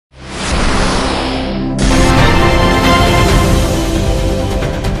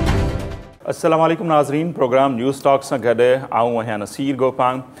अस्सलाम वालेकुम नाज़रीन, प्रोग्राम न्यूज़ टॉक से गॾु आऊं आहियां नसीर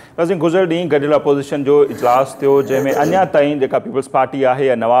गोपांग। असीं गुज़िर ॾींहुं गॾियल अपोज़िशन जो इजलास थियो, जंहिंमें अञा ताईं जेका पीपल्स पार्टी आहे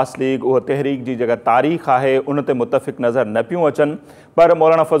या नवाज़ लीग उहो तहरीक जी जेका तारीख़ आहे उन ते मुतफ़िक़ नज़र न पियूं अचनि। पर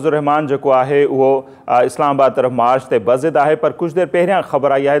मौलाना फज़लुर रहमान जेको आहे उहो इस्लामाबाद तरफ़ मार्च ते बज़िद आहे। पर कुझु देरि पहिरियां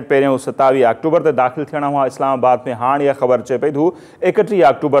ख़बर आई आहे, पहिरियों 27 अक्टूबर ते दाख़िल थियणा हुआ इस्लामाबाद में। हाणे इहा ख़बर अचे पई हू 31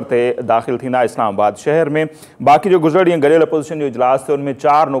 अक्टूबर ते दाख़िल थींदा इस्लामाबाद शहर में। बाक़ी जो गुज़िर ॾींहुं गॾियल अपोज़िशन जो इजलास थियो, उनमें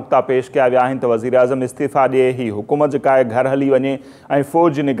 4 नुक़्ता पेश कया विया आहिनि त वज़ीर आज़म इस्तीफ़ा ॾिए, ही हुकूमत जेका आहे घर हली वञे ऐं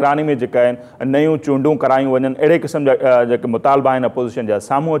फ़ौज जी निगरानी में जेका आहिनि नयूं चूंडूं करायूं वञनि। अहिड़े क़िस्म जा जेके मुतालबा आहिनि अपोज़िशन जा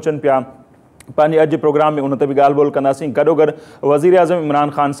साम्हूं अचनि पिया। पंहिंजे अॼु प्रोग्राम में उन ते बि ॻाल्हि ॿोल कंदासीं। गॾोगॾु वज़ीर आज़म इमरान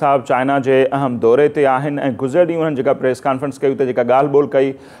ख़ान साहब चाइना जे अहम दौरे ते आहिनि ऐं गुज़िर ॾींहुं उन्हनि जेका प्रेस कॉन्फ्रेंस कई त जेका ॻाल्हि ॿोल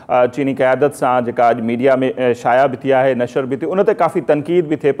कई चीनी क़यादत सां, जेका अॼु मीडिया में शाया बि थी आहे, नशर बि थी, उन ते काफ़ी तनक़ीद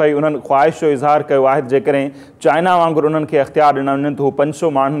बि थिए पई। उन्हनि ख़्वाहिश जो इज़हार कयो आहे जेकॾहिं चाइना वांगुरु उन्हनि खे अख़्तियार ॾिना वञनि त हू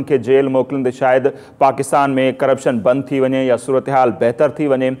 500 माण्हुनि खे जेल मोकिलींदे, शायदि पाकिस्तान में करप्शन बंदि थी वञे या सूरत हाल बहितर थी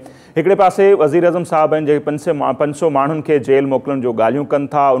वञे। हिकिड़े पासे वज़ीर आज़म साहब आहिनि जेके 500 माण्हुनि खे जेल मोकिलण जो ॻाल्हियूं कनि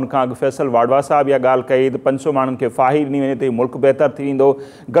था। उनखां अॻु फैसल वाडवा साहब इहा ॻाल्हि कई त 500 माण्हुनि खे फाही ॾिनी वञे त मुल्क बहितर थी वेंदो।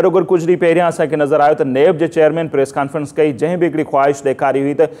 गॾोगॾु कुझु ॾींहं पहिरियां असांखे नज़र आयो त नेब जे चेयरमैन प्रेस कॉन्फ्रेंस कई, जंहिं बि हिकिड़ी ख़्वाहिश ॾेखारी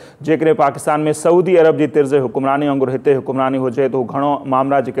हुई त जेकॾहिं पाकिस्तान में सऊदी अरब जी तिर्ज़ हुकुमरानी वांगुरु हिते हुकुमरानी हुजे त हू घणो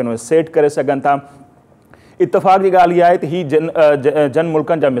मामला जेके आहिनि उहे सेट करे सघनि था। इतफ़ाक़ जी ॻाल्हि इहा आहे त ही जन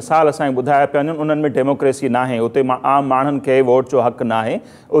मुल्कनि जा मिसाल असांखे ॿुधाया पिया वञनि, उन्हनि में डेमोक्रेसी न आहे, उते आम माण्हुनि खे वोट जो हक़ न आहे।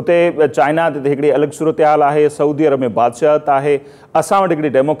 उते चाइना ते हिकिड़ी अलॻि सूरत हाल आहे, सऊदी अरब में बादशाहत आहे, असां वटि हिकिड़ी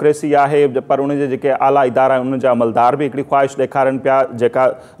डेमोक्रेसी आहे। पर उनजे जेके आला इदारा आहिनि उनजा अमलदार बि हिकिड़ी ख़्वाहिश ॾेखारनि पिया जेका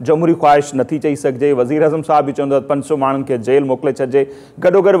जमहूरी ख़्वाहिश नथी चई सघिजे। वज़ीर आज़म साहब बि चवंदो त 500 माण्हुनि खे जेल मोकिले छॾिजे।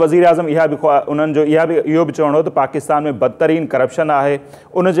 गॾोगॾु वज़ीर आज़म उन्हनि जो इहो बि चवणो हो त पाकिस्तान में बदतरीन करप्शन आहे,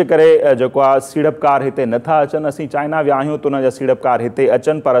 उनजे करे जेको आहे सीड़पकार हिते नथा अचनि। असीं चाइना विया आहियूं त उन जा सीड़पकार हिते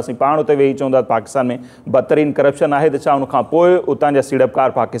अचनि, पर असीं पाण उते वेही चवंदा त पाकिस्तान में बदतरीन करप्शन आहे त छा उनखां पोइ उतां जा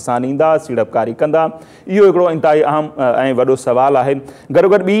सीड़पकार पाकिस्तान ईंदा, सीड़पकारी कंदा? इहो हिकिड़ो इंतिहाई अहम ऐं वॾो सवालु आहे।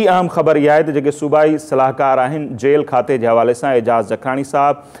 गॾोगॾु ॿी अहम ख़बर इहा आहे त जेके सूबाई सलाहकार आहिनि जेल खाते जे हवाले सां, एजाज़ जखरानी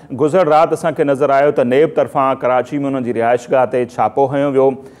साहब, गुज़िर राति असांखे नज़र आयो त नेब तरफ़ां कराची में उन्हनि जी रिहाइशगाह ते छापो हयो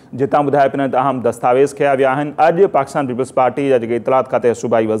वियो, जितां ॿुधाए पिया त अहम दस्तावेज़ खया विया आहिनि। अॼु पाकिस्तान पीपल्स पार्टी जा जेके इतलात खाते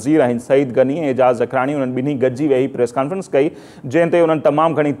सूबाई वज़ीर आहिनि सईद गनी ऐं एजाज़ जखरानी, उन्हनि ॿिन्ही गॾिजी वेही प्रेस कॉन्फ्रेंस कई, जंहिं ते उन्हनि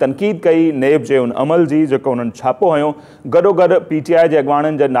तमामु घणी तनक़ीद कई नेब जे उन अमल जी जेको उन्हनि छापो हयो। गॾोगॾु PTI जे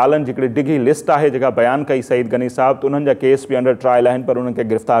अॻवाननि जे नालनि जी हिकिड़ी डिघी लिस्ट आहे जेका बयानु कई सईद गनी साहब, त उन्हनि जा केस बि अंडर ट्रायल आहिनि, पर उन्हनि खे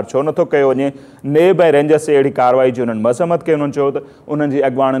गिरफ़्तार छो नथो कयो वञे? नेब ऐं रेंजर्स ते अहिड़ी कार्रवाई जी उन्हनि मज़म्मत कई। उन्हनि चयो त उन्हनि जी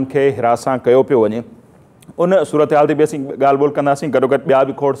अॻवाननि खे हिरासां कयो पियो वञे। उन सूरत हाल ते बि असीं ॻाल्हि ॿोल कंदासीं। गॾोगॾु ॿिया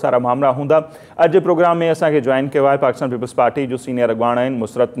बि खोड़ सारा मामला हूंदा। अॼु प्रोग्राम में असांखे जॉइन कयो आहे पाकिस्तान पीपल्स पार्टी जो सीनियर अॻवान आहिनि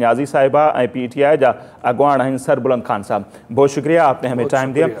मुसरत न्याज़ी साहिबा ऐं PTI जा अॻवान आहिनि सरबुलंद खान साहब। बहुत शुक्रिया, आपने हमें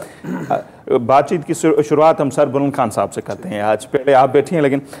टाइम दिया। बातचीत की शुरुआत हम सरबुलंद खान साहब से करते हैं। आज पहले आप बैठी हैं,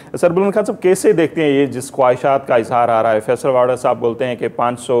 लेकिन सरबुलंद खान साहब कैसे देखते हैं ये जिस ख्वाहिशात का इजहार आ रहा है? फैसल वाडा साहब बोलते हैं कि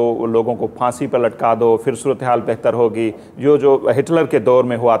 500 लोगों को फांसी पर लटका दो, फिर सूरत हाल बेहतर होगी। जो हिटलर के दौर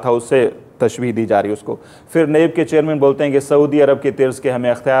में हुआ था उससे तशबीह दी जा रही है उसको। फिर नेब के चेयरमैन बोलते हैं कि सऊदी अरब के तिर्ज़ के हमें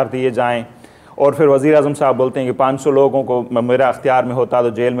अख्तियार दिए जाएँ, और फिर वज़ीर आज़म साहब बोलते हैं कि 500 लोगों को मेरा अख्तियार में होता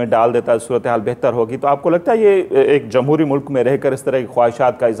तो जेल में डाल देता, सूरत हाल बेहतर होगी। तो आपको लगता है ये एक जमहूरी मुल्क में रहकर इस तरह की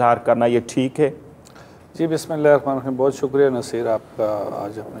ख्वाहिशात का इजहार करना ये ठीक है? जी बिस्मिल्लाहिर्रहमानिर्रहीम, बहुत शुक्रिया नसीर, आपका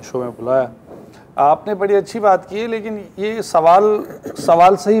आज अपने शो में बुलाया। आपने बड़ी अच्छी बात की है, लेकिन ये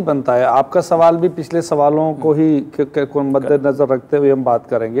सवाल सही बनता है। आपका सवाल भी पिछले सवालों को ही मद्देनज़र रखते हुए हम बात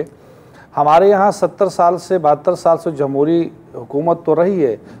करेंगे। हमारे यहाँ 70 साल से 72 साल से जमहूरी हुकूमत तो रही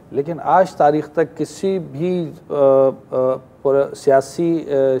है, लेकिन आज तारीख़ तक किसी भी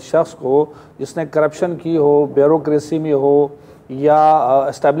सियासी शख्स को जिसने करप्शन की हो, ब्यूरोक्रेसी में हो या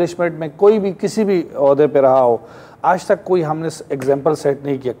इस्टेब्लिशमेंट में कोई भी किसी भी ओहदे पे रहा हो, आज तक कोई हमने एग्जाम्पल सेट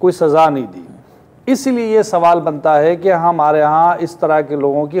नहीं किया, कोई सज़ा नहीं दी। इसीलिए ये सवाल बनता है कि हमारे यहाँ इस तरह के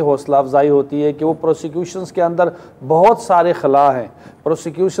लोगों की हौसला अफजाई होती है कि वो प्रोसिक्यूशंस के अंदर बहुत सारे खिला हैं,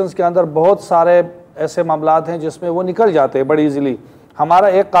 प्रोसिक्यूशंस के अंदर बहुत सारे ऐसे मामलात हैं जिसमें वो निकल जाते हैं बड़ी इजीली। हमारा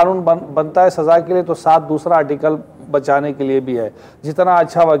एक कानून बनता है सज़ा के लिए, तो साथ दूसरा आर्टिकल बचाने के लिए भी है। जितना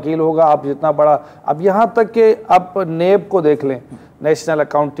अच्छा वकील होगा आप, जितना बड़ा, अब यहाँ तक कि आप नेब को देख लें, नेशनल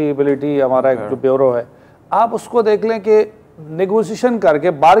अकाउंटेबिलिटी हमारा जो ब्यूरो है, आप उसको देख लें कि नेगोशिएशन करके,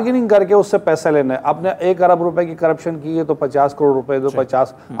 बार्गेनिंग करके उससे पैसे लेने। आपने 1 अरब रुपए की करप्शन की है तो 50 करोड़ रुपए दो,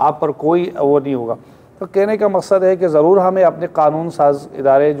 50 आप पर कोई वो नहीं होगा। तो कहने का मकसद है कि ज़रूर हमें अपने कानून साज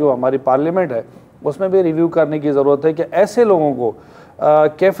इदारे जो हमारी पार्लियामेंट है उसमें भी रिव्यू करने की ज़रूरत है कि ऐसे लोगों को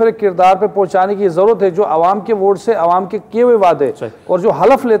कैफिर किरदार पे पहुंचाने की ज़रूरत है जो आवाम के वोट से, आवाम के किए हुए वादे और जो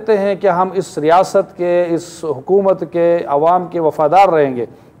हलफ लेते हैं कि हम इस रियासत के, इस हुकूमत के, आवाम के वफादार रहेंगे,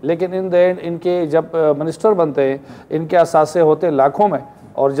 लेकिन इन द एंड इनके जब मिनिस्टर बनते हैं इनके असासे होते हैं लाखों में,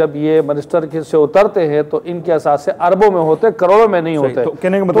 और जब ये मिनिस्टर से उतरते हैं तो इनके असासे अरबों में होते, करोड़ों में नहीं होते। तो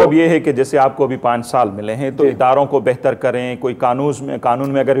कहने का मतलब ये है कि जैसे आपको अभी 5 साल मिले हैं तो इदारों को बेहतर करें, कोई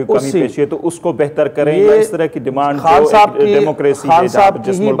कानून में अगर कमी पेशी है तो उसको बेहतर करें, या इस तरह की डिमांड खान साहब डेमोक्रेसी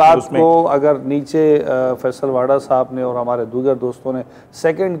की बात को अगर नीचे फैसल वाडा साहब ने और हमारे दूसरे दोस्तों ने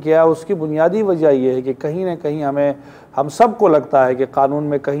सेकंड किया, उसकी बुनियादी वजह ये है कि कहीं ना कहीं हम सबको लगता है कि कानून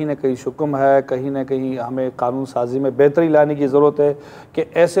में कहीं ना कहीं शुक्म है, कहीं ना कहीं हमें कानून साजी में बेहतरी लाने की ज़रूरत है कि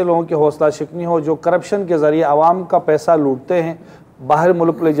ऐसे लोगों की हौसला शिकनी हो जो करप्शन के ज़रिए आवाम का पैसा लूटते हैं, बाहर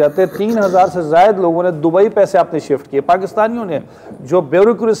मुल्क ले जाते हैं। 3000 से ज़ायद लोगों ने दुबई पैसे अपने शिफ्ट किए, पाकिस्तानियों ने, जो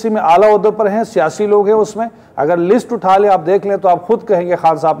ब्यूरोक्रेसी में आला ओहदे पर हैं, सियासी लोग हैं उसमें। अगर लिस्ट उठा लें, आप देख लें तो आप खुद कहेंगे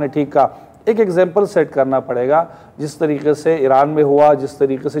खान साहब ने ठीक कहा। एक एग्जाम्पल सेट करना पड़ेगा, जिस तरीके से ईरान में हुआ, जिस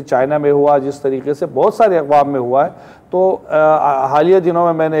तरीके से चाइना में हुआ, जिस तरीके से बहुत सारे अक़वाम में हुआ है। तो हालिया दिनों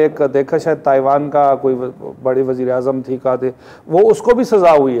में मैंने एक देखा, शायद ताइवान का कोई बड़ी वज़ीर आज़म थी कहा थे, वो उसको भी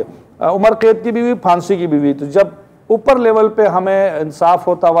सज़ा हुई है, उम्र कैद की भी हुई, फांसी की भी हुई। तो जब ऊपर लेवल पे हमें इंसाफ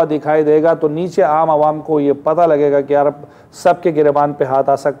होता हुआ दिखाई देगा तो नीचे आम आवाम को ये पता लगेगा कि यार सबके गिरबान पे हाथ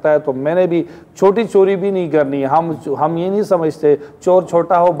आ सकता है। तो मैंने भी छोटी चोरी भी नहीं करनी है। हम ये नहीं समझते चोर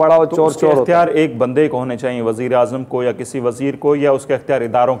छोटा हो बड़ा हो, चोर चोर इख्तियार एक बंदे को होने चाहिए, वजीर आजम को या किसी वजीर को, या उसके इख्तियार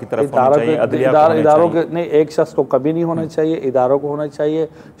इदारों की तरफ होने चाहिए? इदारों के नहीं, एक शख्स को कभी नहीं होना चाहिए, इदारों को होना चाहिए।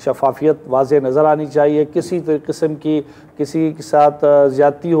 शफाफियत वाज़े नज़र आनी चाहिए, किसी किस्म की किसी के साथ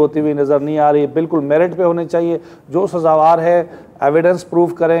ज़्यादती होती हुई नज़र नहीं आ रही, बिल्कुल मेरिट पे होने चाहिए। जो सज़ावार है एविडेंस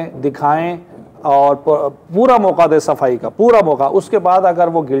प्रूफ करें, दिखाएं और पूरा मौका दे सफाई का, पूरा मौका। उसके बाद अगर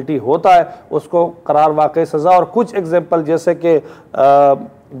वो गिल्टी होता है उसको करार वाकई सज़ा। और कुछ एग्जाम्पल जैसे कि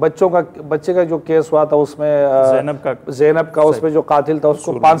बच्चे का जो केस हुआ था उसमें ज़ैनब का उसमें जो कातिल था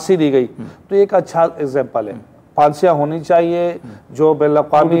उसको फांसी दी गई, तो एक अच्छा एग्जाम्पल है। फांसियां होनी चाहिए जो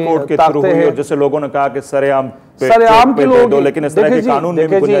बैनुल-अक़वामी ताकतें हैं। जैसे लोगों ने कहा कि सरेआम के लोग, लेकिन इस तरह के कानून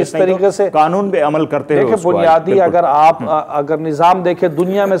में भी इस तरीके से कानून पे अमल करते हैं। देखिए बुनियादी अगर निज़ाम देखें,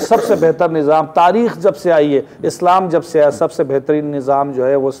 दुनिया में सबसे बेहतर निज़ाम तारीख जब से आई है, इस्लाम जब से आया, सबसे बेहतरीन निज़ाम जो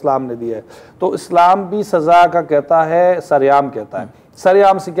है वो इस्लाम ने दिया है। तो इस्लाम भी सज़ा का कहता है, सरेआम कहता है।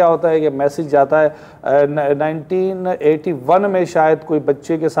 सरेआम से क्या होता है कि मैसेज जाता है। 1981 में शायद कोई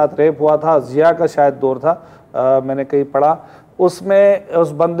बच्चे के साथ रेप हुआ था, जिया का शायद दौर था, मैंने कहीं पढ़ा, उसमें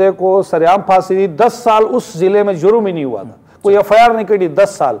उस बंदे को सरेआम फांसी दी। 10 साल उस जिले में जुर्म ही नहीं हुआ था, कोई एफआईआर नहीं करी,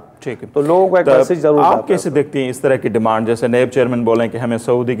 10 साल। ठीक है, तो लोगों को एक मैसेज जरूर। आप कैसे देखती हैं इस तरह की डिमांड? जैसे नैब चेयरमैन बोलें कि हमें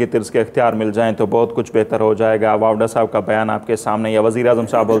सऊदी के तिर्स के इख्तियार मिल जाएं तो बहुत कुछ बेहतर हो जाएगा, वावडा साहब का बयान आपके सामने, या वज़ीर आज़म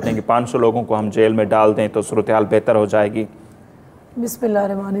साहब बोलते हैं कि 500 लोगों को हम जेल में डाल दें तो सूरत हाल बेहतर हो जाएगी।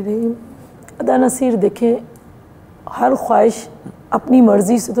 बिस्मिल्लाहिर्रहमानिर्रहीम। अदा नसीर, देखें, हर ख्वाहिश अपनी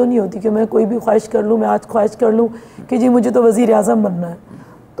मर्ज़ी से तो नहीं होती कि मैं कोई भी ख्वाहिश कर लूँ। मैं आज ख्वाहिश कर लूँ कि जी मुझे तो वज़ीर आज़म बनना है,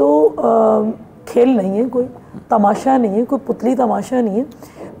 तो खेल नहीं है, कोई तमाशा नहीं है, कोई पुतली तमाशा नहीं है।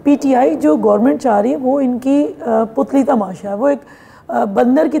 पीटीआई जो गवर्नमेंट चाह रही है वो इनकी पुतली तमाशा है। वो एक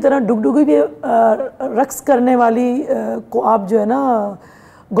बंदर की तरह डुगडुगी पे रक्स करने वाली को आप जो है ना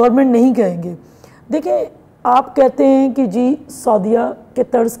गवर्नमेंट नहीं कहेंगे। देखिए, आप कहते हैं कि जी सऊदीया के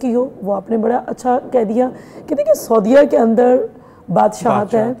तर्ज की हो, वो आपने बड़ा अच्छा कह दिया कि देखिए सऊदीया के अंदर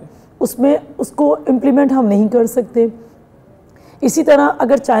बादशाहत है, उसमें उसको इम्प्लीमेंट हम नहीं कर सकते। इसी तरह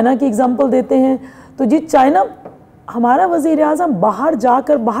अगर चाइना की एग्जांपल देते हैं तो जी चाइना, हमारा वज़ीर आज़म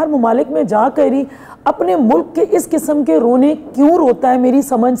बाहर ममालिक में जाकर ही अपने मुल्क के इस किस्म के रोने क्यों रोता है, मेरी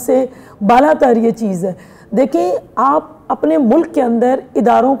समझ से बालातर ये चीज़ है। देखिए, आप अपने मुल्क के अंदर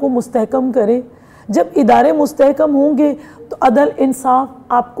इदारों को मुस्तहकम करें। जब इदारे मुस्तहकम होंगे तो अदल इंसाफ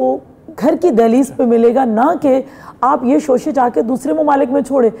आपको घर की दहलीज पे मिलेगा, ना कि आप ये शोशे जाके दूसरे ममालिक में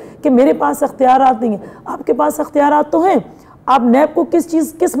छोड़े कि मेरे पास अख्तियारात नहीं हैं। आपके पास अख्तियारात तो हैं, आप नैब को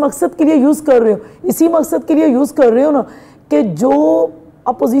किस मकसद के लिए यूज़ कर रहे हो? इसी मकसद के लिए यूज़ कर रहे हो ना कि जो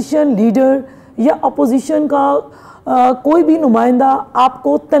अपोजिशन लीडर या अपोजिशन का कोई भी नुमाइंदा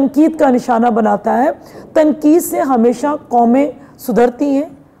आपको तनकीद का निशाना बनाता है। तनकीद से हमेशा कौमें सुधरती हैं,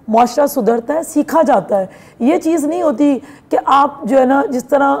 माशरा सुधरता है, सीखा जाता है। ये चीज़ नहीं होती कि आप जो है ना, जिस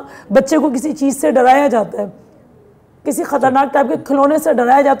तरह बच्चे को किसी चीज़ से डराया जाता है, किसी ख़तरनाक टाइप के खिलौने से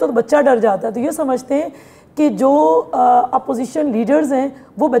डराया जाता है तो बच्चा डर जाता है, तो ये समझते हैं कि जो अपोजिशन लीडर्स हैं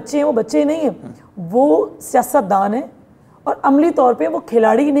वो बच्चे नहीं हैं, वो सियासतदान हैं और अमली तौर पे वो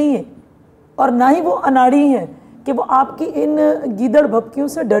खिलाड़ी नहीं है और ना ही वो अनाड़ी हैं कि वो आपकी इन गीदड़ भपकियों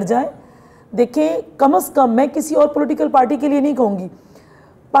से डर जाए। देखें, कम अज़ कम मैं किसी और पॉलिटिकल पार्टी के लिए नहीं कहूँगी,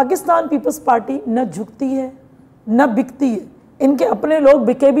 पाकिस्तान पीपल्स पार्टी न झुकती है न बिकती है। इनके अपने लोग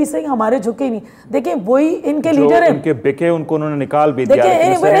बिके भी सही, हमारे झुके नहीं। देखिए वही इनके लीडर है, इनके बिके उनको उन्होंने निकाल भी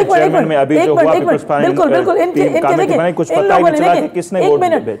दिया। बिल्कुल बिल्कुल इनके देखिए कुछ पता ही नहीं चला कि किसने वोट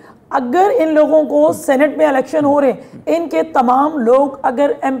दिए। अगर इन लोगों को सेनेट में इलेक्शन हो रहे, इनके तमाम लोग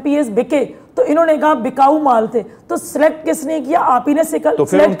अगर एमपीएस बिके तो इन्होंने कहा बिकाऊ माल थे, तो सिलेक्ट किसने किया? आप ही ने तो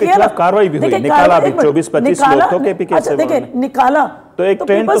फिर उनके खिलाफ कार्रवाई भी हुई, निकाला भी 24-25 लोग तो केपीके से। देखिए निकाला तो एक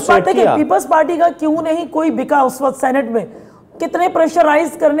ट्रेंड तो सेट किया। पीपल्स पार्टी का क्यों नहीं कोई बिका उस वक्त सेनेट में? कितने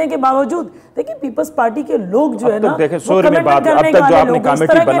प्रेशराइज करने के बावजूद देखिए पीपल्स पार्टी के लोग जो है ना, देखिए सूर्य में बात, अब तक जो आपने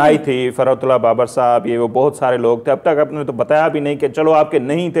कमेटी बनाई थी, फरौतुल्लाह बाबर साहब, ये वो बहुत सारे लोग थे, अब तक आपने तो बताया भी नहीं कि चलो आपके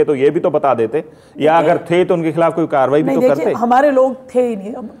नहीं थे तो ये भी तो बता देते, या अगर थे तो उनके खिलाफ कोई कार्रवाई भी तो करते। हमारे लोग थे ही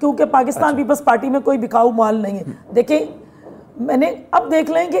नहीं, क्योंकि पाकिस्तान पीपल्स पार्टी में कोई बिकाऊ माल नहीं है। देखिए मैंने अब देख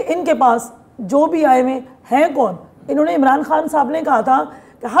लें कि इनके पास जो भी आए हुए हैं कौन। इन्होंने इमरान खान साहब ने कहा था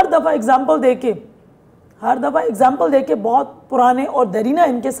कि हर दफ़ा एग्जाम्पल दे के बहुत पुराने और दरीना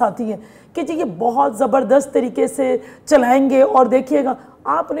इनके साथी हैं कि जी ये बहुत ज़बरदस्त तरीके से चलाएंगे और देखिएगा।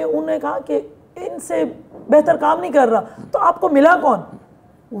 आपने उन्हें कहा कि इनसे बेहतर काम नहीं कर रहा, तो आपको मिला कौन?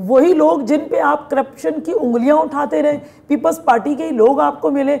 वही लोग जिन पे आप करप्शन की उंगलियां उठाते रहे, पीपल्स पार्टी के ही लोग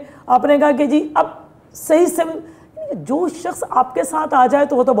आपको मिले। आपने कहा कि जी अब सही से जो शख्स आपके साथ आ जाए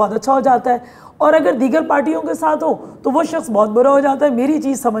तो वो तो बहुत अच्छा हो जाता है, और अगर दीगर पार्टियों के साथ हो तो वो शख्स बहुत बुरा हो जाता है। मेरी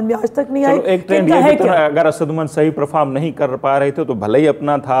चीज समझ में आज तक नहीं आई। एक ट्रेंड ये भी तो अगर असदुमन सही परफॉर्म नहीं कर पा रहे थे तो भले ही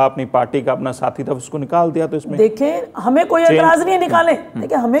अपना था, अपनी पार्टी का अपना साथी था, उसको निकाल दिया। तो इसमें देखें हमें कोई एतराज नहीं निकाले,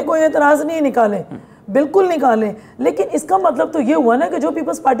 देखिए हमें कोई एतराज नहीं निकाले, बिल्कुल निकाले, लेकिन इसका मतलब तो ये हुआ ना कि जो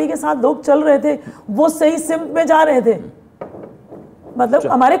पीपल्स पार्टी के साथ लोग चल रहे थे वो सही सिम्त में जा रहे थे। मतलब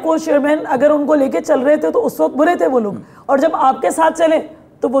हमारे को चेयरमैन अगर उनको लेके चल रहे थे तो उस वक्त बुरे थे वो लोग, और जब आपके साथ चले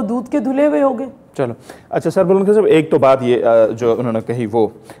तो वो दूध के धुले हुए हो गए। चलो अच्छा सर, बोलूँगा साहब एक तो बात ये जो उन्होंने कही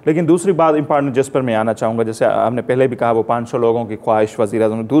वो, लेकिन दूसरी बात इंपॉर्टेंट जिस पर मैं आना चाहूँगा, जैसे हमने पहले भी कहा वो 500 लोगों की ख्वाहिश वज़ीर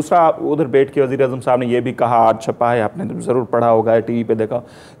आज़म। दूसरा उधर बैठ के वज़ीर आज़म साहब ने ये भी कहा, आज छपा है, आपने ज़रूर पढ़ा होगा, टीवी पे देखा,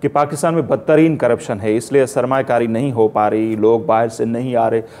 कि पाकिस्तान में बदतरीन करप्शन है, इसलिए सरमाकारी नहीं हो पा रही, लोग बाहर से नहीं आ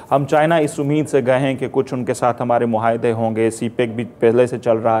रहे। हम चाइना इस उम्मीद से गए हैं कि कुछ उनके साथ हमारे मुआहदे होंगे, सीपेक भी पहले से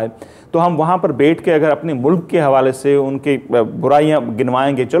चल रहा है, तो हम वहाँ पर बैठ के अगर अपने मुल्क के हवाले से उनकी बुराइयाँ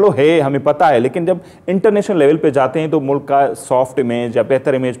गिनवाएंगे, चलो है हमें पता है, लेकिन जब इंटरनेशनल लेवल पे जाते हैं तो मुल्क का सॉफ्ट इमेज या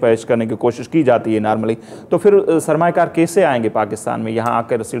बेहतर इमेज पेश करने की कोशिश की जाती है नॉर्मली, तो फिर सरमाकार कैसे आएंगे पाकिस्तान में, यहाँ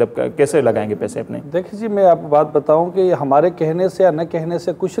आकर सिड़प कैसे लगाएंगे पैसे अपने? देखिए जी, मैं आपको बात बताऊं कि हमारे कहने से या न कहने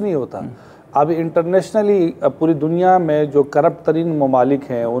से कुछ नहीं होता। अब इंटरनेशनली पूरी दुनिया में जो करप्ट तरीन ममालिक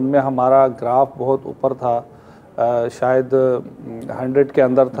हैं उनमें हमारा ग्राफ बहुत ऊपर था, शायद 100 के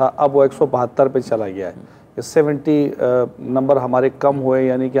अंदर था, अब वो 172 पे चला गया है। 70 नंबर हमारे कम हुए,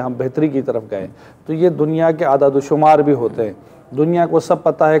 यानी कि हम बेहतरी की तरफ गए। तो ये दुनिया के आदादुशुमार भी होते हैं, दुनिया को सब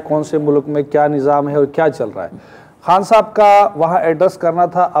पता है कौन से मुल्क में क्या निज़ाम है और क्या चल रहा है। खान साहब का वहाँ एड्रेस करना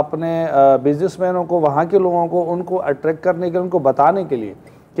था अपने बिजनेसमैनों को, वहाँ के लोगों को, उनको अट्रैक्ट करने के लिए, उनको बताने के लिए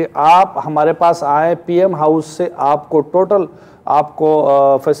कि आप हमारे पास आए, पीएम हाउस से आपको टोटल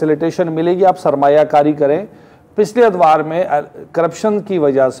आपको फैसिलिटेशन मिलेगी, आप सरमायाकारी करें। पिछले अदवार में करप्शन की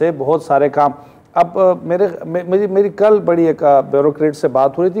वजह से बहुत सारे काम, अब मेरी कल बड़ी एक ब्यूरोक्रेट से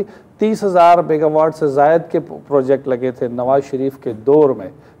बात हो रही थी, 30,000 मेगावाट से ज़ायद के प्रोजेक्ट लगे थे नवाज शरीफ के दौर में,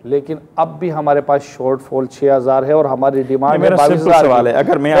 लेकिन अब भी हमारे पास शॉर्टफॉल 6,000 है और हमारी डिमांड है 22,000 सवाल है।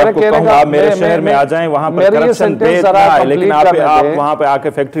 अगर मैं आपको कहूंगा आप मेरे शहर में आ जाएं, वहां पर करप्शन है, लेकिन आप वहां पे आके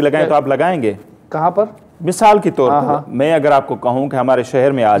फैक्ट्री लगाएं तो आप लगाएंगे कहां पर? मिसाल के तौर पर मैं अगर आपको कहूं कि हमारे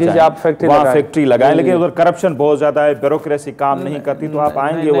शहर में आ जाएं, आप फैक्ट्री लगाएं, लेकिन उधर करप्शन बहुत ज्यादा है, ब्यूरोक्रेसी काम नहीं करती, तो आप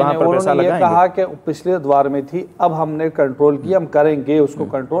आएंगे वहां पर पैसा लगाएंगे? कहा कि पिछले द्वार में थी, अब हमने कंट्रोल किया, हम करेंगे उसको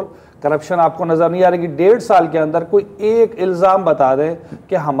कंट्रोल। करप्शन आपको नजर नहीं आ रही कि 1.5 साल के अंदर कोई एक इल्ज़ाम बता दे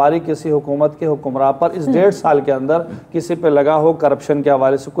कि हमारी किसी हुकूमत के हुक्मरान पर इस 1.5 साल के अंदर किसी पे लगा हो करप्शन के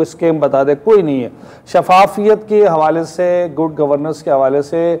हवाले से, कोई स्कीम बता दे, कोई नहीं है। शफाफियत के हवाले से, गुड गवर्नेंस के हवाले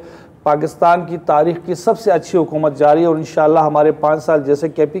से पाकिस्तान की तारीख की सबसे अच्छी हुकूमत जारी है, और इंशाअल्लाह हमारे 5 साल जैसे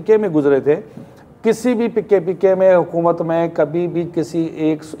केपीके में गुजरे थे, किसी भी केपीके में हुकूमत में कभी भी किसी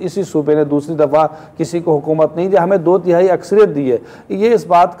एक इसी सूबे ने दूसरी दफ़ा किसी को हुकूमत नहीं दी, हमें 2/3 अक्सरियत दी है। ये इस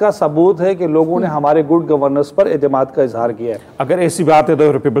बात का सबूत है कि लोगों ने हमारे गुड गवर्नेंस पर एतमाद का इज़हार किया है। अगर ऐसी बात है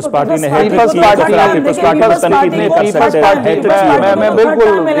तो पीपल्स पार्टी ने मैं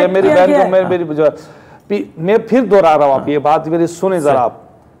बिल्कुल, मैं फिर दोहरा रहा हूँ, आप ये बात मेरी सुने ज़रा आप।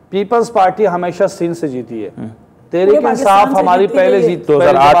 पीपल्स पार्टी हमेशा सिंध से जीती है, तहरीक इंसाफ हमारी पहले जीत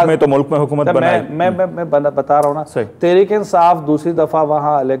 2008 में तो मुल्क में हुकूमत बनाई। मैं बता रहा हूँ ना, तहरीक इंसाफ दूसरी दफ़ा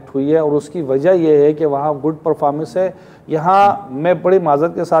वहाँ इलेक्ट हुई है और उसकी वजह यह है कि वहाँ गुड परफॉर्मेंस है। यहाँ मैं बड़ी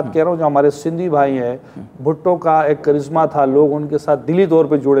माजरत के साथ कह रहा हूँ, जो हमारे सिंधी भाई हैं, भुट्टो का एक करिश्मा था, लोग उनके साथ दिली तौर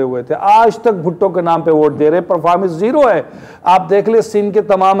पे जुड़े हुए थे, आज तक भुट्टो के नाम पे वोट दे रहे, परफॉर्मेंस जीरो है। आप देख ले सिंध के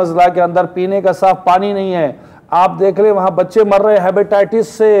तमाम अजला के अंदर पीने का साफ पानी नहीं है, आप देख ले वहाँ बच्चे मर रहे हैं हेपेटाइटिस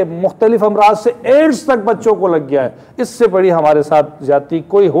से, मुख्तलिफ अमराज से, एड्स तक बच्चों को लग गया है। इससे बड़ी हमारे साथ ज्यादती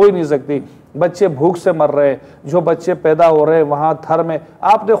कोई हो ही नहीं सकती। बच्चे भूख से मर रहे हैं, जो बच्चे पैदा हो रहे हैं वहाँ थर में,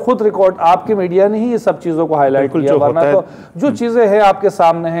 आपने खुद रिकॉर्ड, आपकी मीडिया ने ही ये सब चीज़ों को हाईलाइट किया, वरना तो जो चीज़ें हैं आपके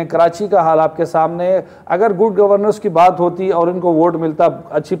सामने हैं, कराची का हाल आपके सामने है। अगर गुड गवर्नेंस की बात होती और इनको वोट मिलता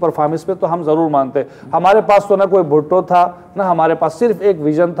अच्छी परफॉर्मेंस पे तो हम ज़रूर मानते। हमारे पास तो ना कोई भुट्टो था, ना हमारे पास सिर्फ एक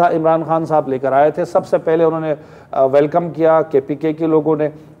विजन था, इमरान खान साहब लेकर आए थे, सबसे पहले उन्होंने वेलकम किया KPK के लोगों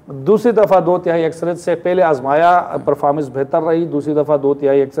ने। दूसरी दफ़ा 2/3 अक्सरियत से पहले आजमाया, परफॉर्मेंस बेहतर रही, दूसरी दफ़ा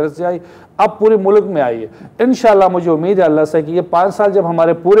 2/3 अक्सरियत से आई, अब पूरे मुल्क में आई है। इंशाल्लाह मुझे उम्मीद है अल्लाह से कि ये 5 साल जब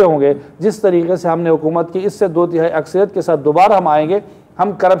हमारे पूरे होंगे, जिस तरीके से हमने हुकूमत की, इससे 2/3 अक्सरियत के साथ दोबारा हम आएंगे,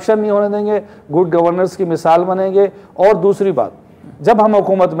 हम करप्शन नहीं होने देंगे, गुड गवर्नेंस की मिसाल बनेंगे। और दूसरी बात, जब हम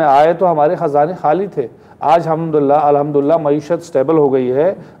हुकूमत में आए तो हमारे खजाने खाली थे, आज अल्हम्दुलिल्लाह मईशत स्टेबल हो गई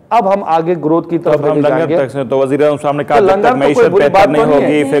है, अब हम आगे ग्रोथ की तरफ हम लंगर तो वज़ीर आज़म साहब ने कहा जब तक मईशत बेहतर नहीं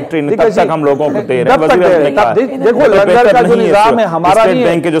होगी फैक्ट्री तब तक हम लोगों को दे रहे हैं। देखो लंगर का जो निजाम है हमारा नहीं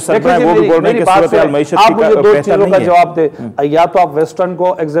है, जो सरकार है वो भी बोल रहे हैं कि सूरत-ए-हाल मईशत की मुझे 2 चीजों का जवाब दे, या तो आप वेस्टर्न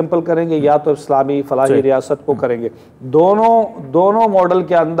को एग्जांपल करेंगे या तो इस्लामी फलाही रियासत को करेंगे। दोनों मॉडल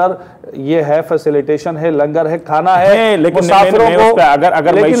के अंदर ये है, फैसिलिटेशन है, लंगर है, खाना है मुसाफिरों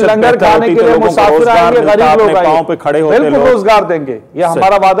को, लेकिन लंगर खाने के लिए मुसाफिर आएंगे, गरीब लोग आएंगे, बिल्कुल रोजगार देंगे। ये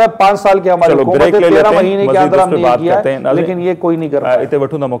हमारा वादा 5 साल के हमारे 13 महीने के अंदर हमने ये किया है, लेकिन ये कोई नहीं कर रहा है। इते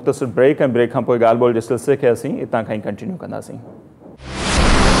वठूं था मुख्तसर ब्रेक, ऐं ब्रेक खां पोइ ॻाल्हि ॿोल जे सिलसिले खे असीं इतां खां ई कंटिन्यू कंदासीं।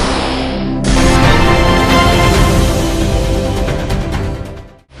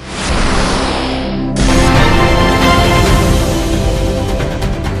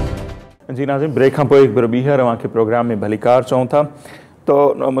 जी नाज़रीन, ब्रेक खां पोइ हिकु ॿीहर अव्हांखे प्रोग्राम में भलीकार चऊं था। तो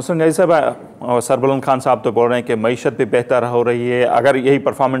मुस्लिम जाई साहब, सरबुलंद खान साहब तो बोल रहे हैं कि मईशत भी बेहतर हो रही है, अगर यही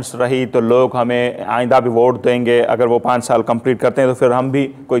परफॉर्मेंस रही तो लोग हमें आइंदा भी वोट देंगे, अगर वो 5 साल कंप्लीट करते हैं तो फिर हम भी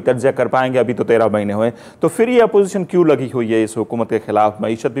कोई तज्ज़िया कर पाएंगे। अभी तो 13 महीने हुए, तो फिर ये अपोजिशन क्यों लगी हुई है इस हुकूमत के खिलाफ?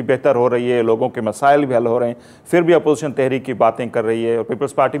 मईशत भी बेहतर हो रही है, लोगों के मसाइल भी हल हो रहे हैं, फिर भी अपोजिशन तहरीक की बातें कर रही है, और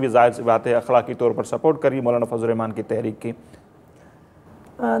पीपल्स पार्टी भी जाहिर सी बात है अखलाकी तौर पर सपोर्ट कर रही है मौलाना फजल रहमान की तहरीक की।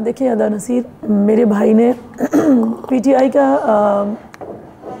 देखिए अदा नसीर, मेरे भाई ने PTI का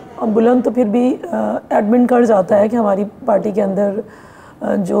बुलंद तो फिर भी एडमिन कर जाता है कि हमारी पार्टी के अंदर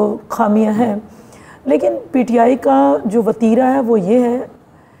जो खामियां हैं, लेकिन PTI का जो वतीरा है वो ये है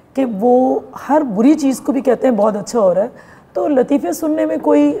कि वो हर बुरी चीज़ को भी कहते हैं बहुत अच्छा हो रहा है, तो लतीफ़े सुनने में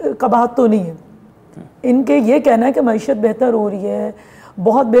कोई कबाहत तो नहीं है। इनके ये कहना है कि मईशत बेहतर हो रही है,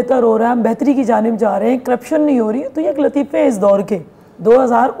 बहुत बेहतर हो रहा है, हम बेहतरी की जानिब जा रहे हैं, करप्शन नहीं हो रही है, तो ये एक लतीफ़े है इस दौर के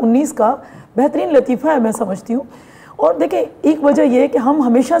 2019 का बेहतरीन लतीफ़ा है, मैं समझती हूँ। और देखिए एक वजह यह है कि हम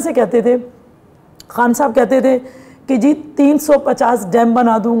हमेशा से कहते थे, खान साहब कहते थे कि जी 350 डैम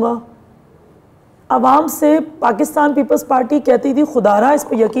बना दूंगा, आवाम से पाकिस्तान पीपल्स पार्टी कहती थी खुदारा इस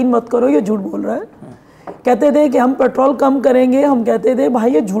पर यकीन मत करो ये झूठ बोल रहा है, कहते थे कि हम पेट्रोल कम करेंगे, हम कहते थे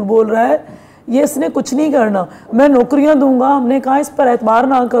भाई ये झूठ बोल रहा है, ये इसने कुछ नहीं करना, मैं नौकरियां दूंगा, हमने कहा इस पर एतबार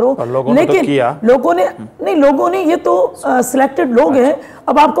ना करो, लेकिन लोगों ने ये तो सिलेक्टेड लोग हैं।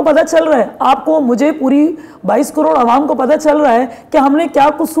 अब आपको पता चल रहा है, आपको मुझे पूरी 22 करोड़ आवाम को पता चल रहा है कि हमने क्या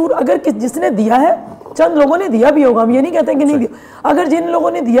कसूर, अगर जिसने दिया है, चंद लोगों ने दिया भी होगा, हम ये नहीं कहते कि नहीं दिया, अगर जिन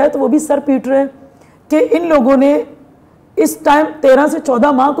लोगों ने दिया है तो वो भी सर पीट रहे हैं कि इन लोगों ने इस टाइम 13 से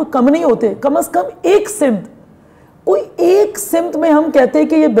 14 माह कोई कम नहीं होते, कम से कम एक सिमत, कोई एक सिमत में हम कहते हैं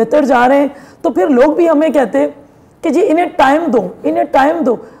कि ये बेहतर जा रहे हैं, तो फिर लोग भी हमें कहते हैं कि जी इन्हें टाइम दो, इन्हें टाइम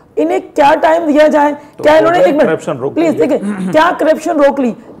दो, इन्हें क्या टाइम दिया जाए, तो क्या इन्होंने एक मिनट प्लीज देखिए क्या करप्शन रोक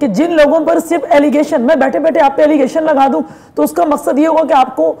ली कि जिन लोगों पर सिर्फ एलिगेशन, मैं बैठे बैठे आप पे एलिगेशन लगा दूं तो उसका मकसद ये होगा कि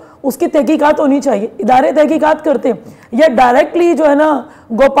आपको उसकी तहकीकात होनी चाहिए, इदारे तहकीकात करते हैं, या डायरेक्टली जो है ना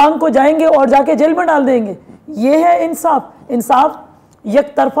गोपांग को जाएंगे और जाके जेल में डाल देंगे। ये है इंसाफ, इंसाफ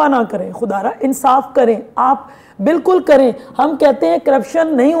एक तरफा ना करें, खुदारा इंसाफ करें, आप बिल्कुल करें। हम कहते हैं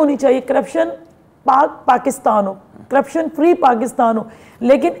करप्शन नहीं होनी चाहिए, करप्शन पाकिस्तान हो, करप्शन फ्री पाकिस्तान हो,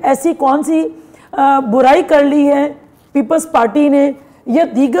 लेकिन ऐसी कौन सी बुराई कर ली है पीपल्स पार्टी ने या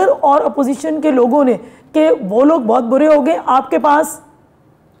दीगर और अपोजिशन के लोगों ने कि वो लोग बहुत बुरे हो गए। आपके पास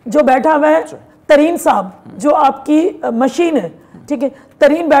जो बैठा हुआ है तरीन साहब, जो आपकी मशीन है, ठीक है,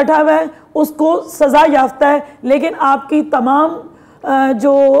 तरीन बैठा हुआ है, उसको सजा याफ्ता है, लेकिन आपकी तमाम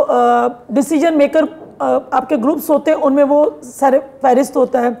जो डिसीजन मेकर आपके ग्रुप्स होते हैं उनमें वो सर फहरिस्त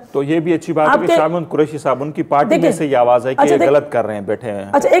होता है। तो ये भी अच्छी बात है कि शामिल कुरैशी साहब उनकी पार्टी में से ये आवाज है कि ये गलत कर रहे हैं, बैठे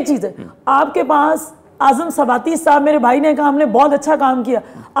हैं। अच्छा एक चीज है, आपके पास आजम सवाती साहब, मेरे भाई ने कहा हमने बहुत अच्छा काम किया।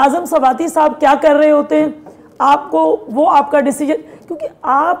 आजम सवाती साहब क्या कर रहे होते हैं, आपको वो आपका डिसीजन, क्योंकि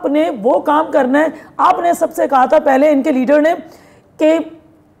आपने वो काम करना है। आपने सबसे कहा था पहले इनके लीडर ने कि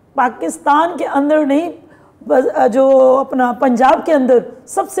पाकिस्तान के अंदर नहीं, जो अपना पंजाब के अंदर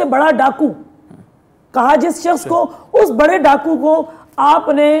सबसे बड़ा डाकू कहा जिस शख्स को, उस बड़े डाकू को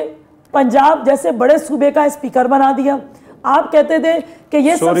आपने पंजाब जैसे बड़े सूबे का स्पीकर बना दिया। आप कहते थे कि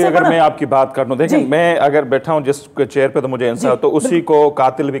ये सबसे अगर मैं आपकी बात कर लूं, देखिए मैं अगर बैठा हूं जिस चेयर पे तो मुझे इंसाफ, तो उसी को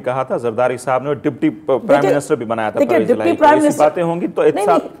कातिल भी कहा था जरदारी साहब ने, डिप्टी प्राइम मिनिस्टर भी बनाया था। डिप्टी प्राइम मिनिस्टर बातें होंगी तो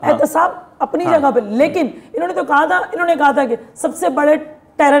एहतसाब अपनी जगह पे, लेकिन इन्होंने तो कहा था, इन्होंने कहा था कि सबसे बड़े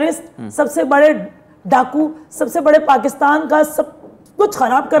टेररिस्ट, सबसे बड़े डाकू, सबसे बड़े पाकिस्तान का सब कुछ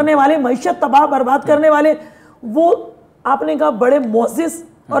खराब करने वाले, मईशत तबाह बर्बाद करने वाले, वो आपने कहा बड़े मोअज़्ज़िज़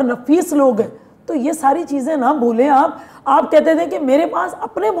और नफीस लोग हैं। तो ये सारी चीज़ें ना भूलें आप कहते थे कि मेरे पास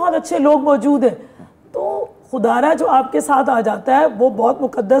अपने बहुत अच्छे लोग मौजूद हैं, तो खुदारा जो आपके साथ आ जाता है वो बहुत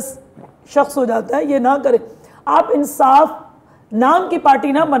मुकद्दस शख्स हो जाता है। ये ना करें आप, इंसाफ नाम की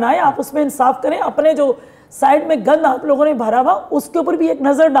पार्टी ना बनाएं, आप उसमें इंसाफ करें। अपने जो साइड में गंद आप लोगों ने भरा हुआ उसके ऊपर भी एक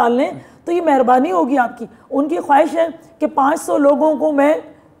नज़र डाल लें, तो ये मेहरबानी होगी आपकी। उनकी ख्वाहिश है कि 500 लोगों को मैं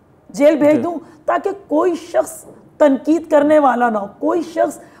जेल भेज दूं ताकि कोई शख्स तनकीद करने वाला ना हो, कोई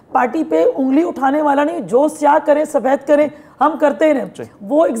शख्स पार्टी पे उंगली उठाने वाला नहीं। जो स्याह करें सफ़ेद करें, हम करते रहें।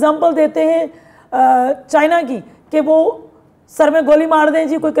 वो एग्जाम्पल देते हैं चाइना की कि वो सर में गोली मार दें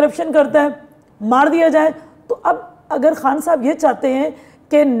जी, कोई करप्शन करता है मार दिया जाए। तो अब अगर खान साहब ये चाहते हैं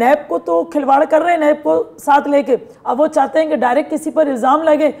कि नैब को तो खिलवाड़ कर रहे हैं, नैब को साथ लेके, अब वो चाहते हैं कि डायरेक्ट किसी पर इल्ज़ाम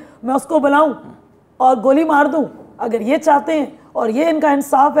लगे, मैं उसको बुलाऊं और गोली मार दूं। अगर ये चाहते हैं और ये इनका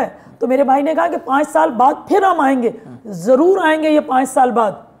इंसाफ है, तो मेरे भाई ने कहा कि 5 साल बाद फिर हम आएंगे, ज़रूर आएंगे। ये 5 साल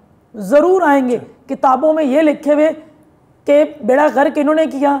बाद ज़रूर आएंगे। किताबों में ये लिखे हुए कि बेड़ा गर्क इन्होंने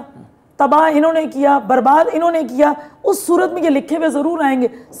किया, तबाह इन्होंने किया, बर्बाद इन्होंने किया, उस सूरत में ये लिखे हुए ज़रूर आएंगे।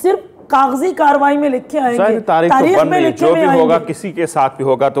 सिर्फ कागजी कार्रवाई में लिखे आएंगे, तारीख में लिखे जो भी होगा किसी के साथ भी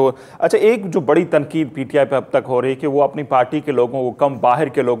होगा। तो अच्छा, एक जो बड़ी तनकीद पीटीआई पे अब तक हो रही है कि वो अपनी पार्टी के लोगों को कम, बाहर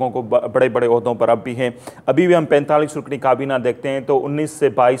के लोगों को बड़े बड़े ओहदों पर अब भी हैं। अभी भी हम 45 रुकनी काबीना देखते हैं तो 19 से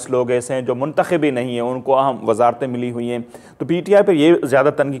 22 लोग ऐसे हैं जो मुंतखब ही नहीं है, उनको अहम वजारतें मिली हुई हैं। तो पीटीआई पर ये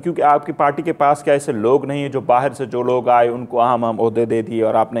ज़्यादा तनकीद, क्योंकि आपकी पार्टी के पास क्या ऐसे लोग नहीं हैं जो बाहर से जो लोग आए उनको अहम ओहदे दे दिए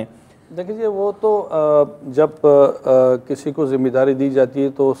और आपने। देखिए वो तो जब किसी को जिम्मेदारी दी जाती है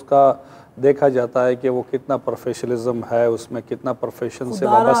तो उसका देखा जाता है कि वो कितना प्रोफेशनलिज्म है, उसमें कितना प्रोफेशन से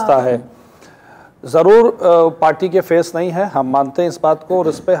वाबस्ता है। ज़रूर पार्टी के फेस नहीं है, हम मानते हैं इस बात को, और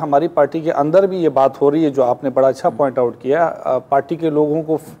इस पर हमारी पार्टी के अंदर भी ये बात हो रही है जो आपने बड़ा अच्छा पॉइंट आउट किया। पार्टी के लोगों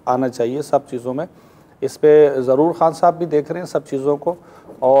को आना चाहिए सब चीज़ों में। इस पर ज़रूर खान साहब भी देख रहे हैं सब चीज़ों को।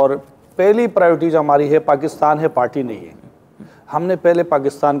 और पहली प्रायोरिटी जो हमारी है पाकिस्तान है, पार्टी नहीं है। हमने पहले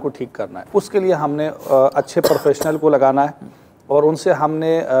पाकिस्तान को ठीक करना है, उसके लिए हमने अच्छे प्रोफेशनल को लगाना है और उनसे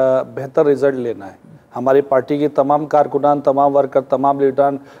हमने बेहतर रिज़ल्ट लेना है। हमारी पार्टी के तमाम कारकुनान, तमाम वर्कर, तमाम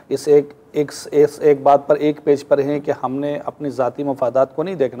लीडरान इस एक बात पर एक पेज पर हैं कि हमने अपनी ज़ाती मफादात को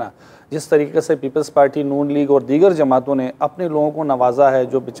नहीं देखना। जिस तरीके से पीपल्स पार्टी, नून लीग और दीगर जमातों ने अपने लोगों को नवाजा है,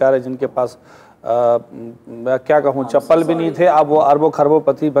 जो बेचारे जिनके पास मैं क्या कहूँ चप्पल भी नहीं थे, अब वो अरबों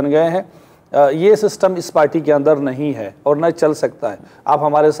खरबोपति बन गए हैं। ये सिस्टम इस पार्टी के अंदर नहीं है और न चल सकता है। आप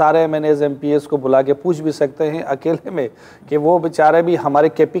हमारे सारे MNAs MPs को बुला के पूछ भी सकते हैं अकेले में कि वो बेचारे भी हमारे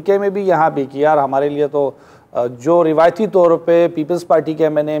KPK में भी यहाँ भी किया। और हमारे लिए तो जो रिवायती तौर पे पीपल्स पार्टी के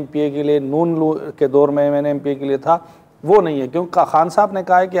MNA MPA के लिए, नून के दौर में MNA MPA के लिए था, वो नहीं है। क्योंकि खान साहब ने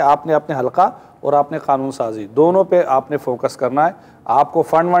कहा है कि आपने अपने हल्का और आपने कानून साजी दोनों पे आपने फोकस करना है। आपको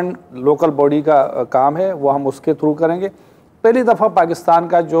फंड लोकल बॉडी का काम है, वो हम उसके थ्रू करेंगे। पहली दफ़ा पाकिस्तान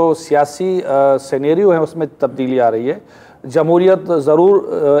का जो सियासी सिनेरियो है उसमें तब्दीली आ रही है। जमहूरियत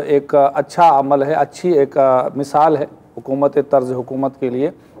ज़रूर एक अच्छा अमल है, अच्छी एक मिसाल है हुकूमत, तर्ज हुकूमत के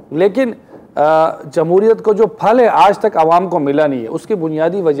लिए, लेकिन जमहूरियत को जो फल है आज तक आवाम को मिला नहीं है। उसकी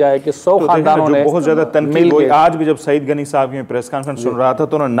बुनियादी वजह है कि 100 खानदानों ने बहुत ज़्यादा तनकीद हुई। आज भी जब सईद गनी साहब की प्रेस कॉन्फ्रेंस सुन रहा था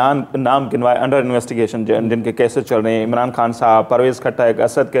तो उन्होंने नाम गिनवाए अंडर इन्वेस्टिगेशन जिनके केसेस चल रहे हैं। इमरान खान साहब, परवेज़ खट्टक,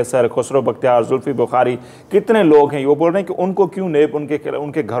 असद कैसर, खुसरो बख्तियार, जुल्फी बुखारी, कितने लोग हैं। वो बोल रहे हैं कि उनको क्यों नेब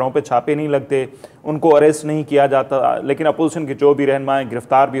उनके घरों पर छापे नहीं लगते, उनको अरेस्ट नहीं किया जाता, लेकिन अपोजिशन के जो भी रहनुमा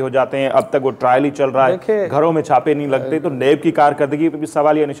गिरफ्तार भी हो जाते हैं। अब तक वो ट्रायल ही चल रहा है, घरों में छापे नहीं लगते। तो नेब की कारकर्दगी पर भी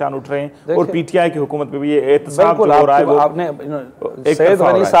सवालिया निशान उठ रहे हैं और पीटीआई की हुकूमत पे भी ये एहतसाब जो हो रहा है। आपने सैयद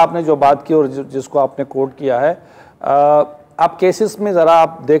गनी साहब ने जो बात की और जिसको आपने कोट किया है, आप केसेस में ज़रा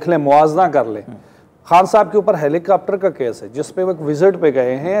आप देख लें, मुआवजा कर लें। खान साहब के ऊपर हेलीकॉप्टर का केस है जिसपे वो एक विजिट पे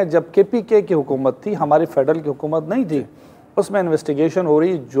गए हैं, जब केपीके की हुकूमत थी, हमारी फेडरल की हुकूमत नहीं थी। उसमें इन्वेस्टिगेशन हो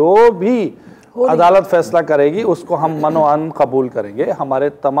रही, जो भी अदालत फैसला करेगी उसको हम मनोअन कबूल करेंगे। हमारे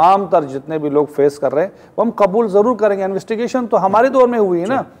तमाम तर जितने भी लोग फेस कर रहे हैं वो हम कबूल जरूर करेंगे। इन्वेस्टिगेशन तो हमारे दौर में हुई है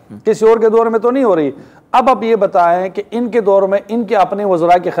ना, किसी और के दौर में तो नहीं हो रही। अब आप ये बताएं कि इनके दौर में इनके अपने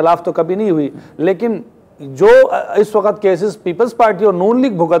वज़रा के खिलाफ तो कभी नहीं हुई, लेकिन जो इस वक्त केसेस पीपल्स पार्टी और नून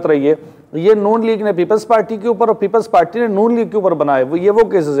लीग भुगत रही है, ये नून लीग ने पीपल्स पार्टी के ऊपर और पीपल्स पार्टी ने नून लीग के ऊपर बनाए, वो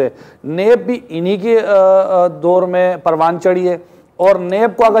केसेस है। नेब भी इन्हीं के दौर में परवान चढ़ी है, और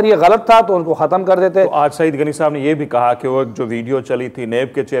नेब को अगर ये गलत था तो उनको खत्म कर देते। तो आज सईद गनी साहब ने यह भी कहा कि वो जो वीडियो चली थी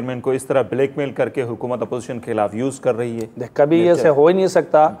नेब के चेयरमैन को इस तरह ब्लैकमेल करके हुकूमत अपोजिशन के खिलाफ यूज कर रही है। कभी ऐसे हो ही नहीं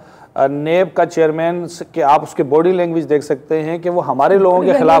सकता। नेब का चेयरमैन के आप उसके बॉडी लैंग्वेज देख सकते हैं कि वो हमारे लोगों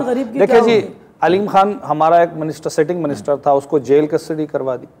के खिलाफ, देखिए जी, अलीम खान हमारा एक मिनिस्टर, सिटिंग मिनिस्टर था, उसको जेल कस्टडी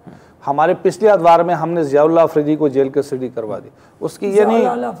करवा दी। हमारे पिछले अदवार में हमने जियाउल्लाह अफरीदी को जेल कस्टडी करवा दी। उसकी ये नहीं,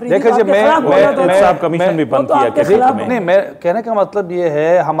 देखिए जी, मैं कमीशन भी बंद किया। नहीं, मैं कहने का मतलब ये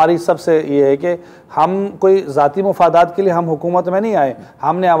है, हमारी सबसे ये है कि हम कोई जाती मुफादात के लिए हम हुकूमत में नहीं आए।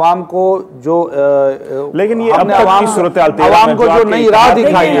 हमने आवाम को जो लेकिन ये हमने आवाम को जो नई राह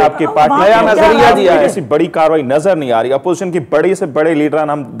दिखाई है, आपकी पार्टी नया नजरिया दिया है, ऐसी बड़ी कार्रवाई नजर नहीं आ रही। अपोजिशन की बड़ी से बड़े लीडरान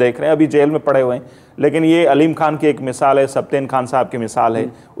हम देख रहे हैं अभी जेल में पड़े हुए हैं, लेकिन ये अलीम खान की एक मिसाल है, सब्तैन खान साहब की मिसाल है,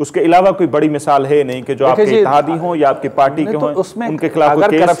 उसके अलावा कोई बड़ी मिसाल है नहीं कि जो आपके इत्तेहादी हो या आपकी पार्टी के हों, उनके खिलाफ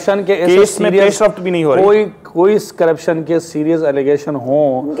अगर करप्शन के केस में पेशरफ्त भी नहीं हो रही, कोई करप्शन के सीरियस एलिगेशन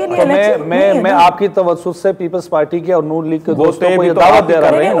हो, तो मैं आपकी तवज्जुह से पीपल्स पार्टी के और नून लीग के दोस्तों को ये दावत दे रहा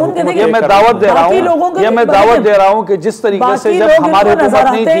हूं, ये मैं दावत दे रहा हूं कि जिस तरीके से जब हमारी हुकूमत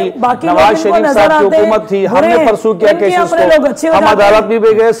नहीं थी, नवाज शरीफ साहब की हुकूमत थी, हमने परसू किया केसेस को, हम अदालत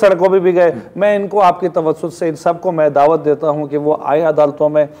भी गए, सड़कों पे भी गए। मैं इनको आपकी तवज्जुह से इन सबको मैं दावत देता हूं कि वो आए अदालतों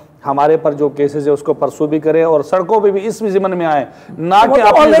में, हमारे पर जो केसेस है उसको परसू भी करे और सड़कों पे भी इस जिम्मन में आए, ना कि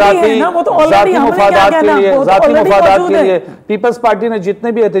अपने जाती मुफादात के लिए। पीपल्स पार्टी ने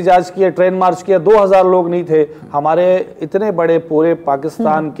जितने भी एहतजाज किए, ट्रेन मार्च किया, 2000 लोग नहीं थे। हमारे इतने बड़े पूरे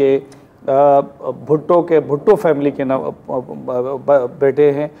पाकिस्तान के भुट्टो फैमिली के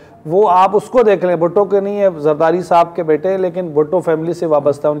बेटे हैं, वो आप उसको देख लें। भुट्टो के नहीं है, जरदारी साहब के बेटे, लेकिन भुट्टो फैमिली से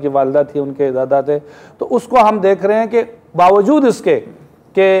वाबस्ता उनकी वालदा थी, उनके दादा थे। तो उसको हम देख रहे हैं कि बावजूद इसके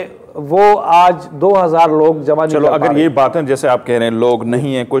कि वो आज 2000 लोग जमा नहीं। चलो, अगर ये बातें जैसे आप कह रहे हैं लोग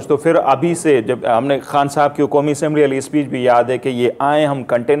नहीं है कुछ, तो फिर अभी से जब हमने खान साहब की कौमी असेंबली वाली स्पीच भी याद है कि ये आए, हम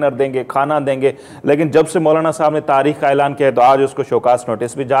कंटेनर देंगे, खाना देंगे, लेकिन जब से मौलाना साहब ने तारीख का ऐलान किया तो आज उसको शोकास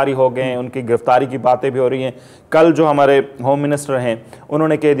नोटिस भी जारी हो गए हैं, उनकी गिरफ्तारी की बातें भी हो रही हैं। कल जो हमारे होम मिनिस्टर हैं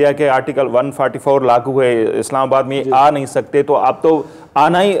उन्होंने कह दिया कि आर्टिकल 144 लागू है, इस्लामाबाद में आ नहीं सकते, तो आप तो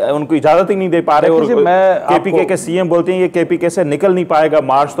आना ही उनको इजाजत ही नहीं दे पा रहे। और केपीके के सीएम बोलते हैं ये केपीके से निकल नहीं पाएगा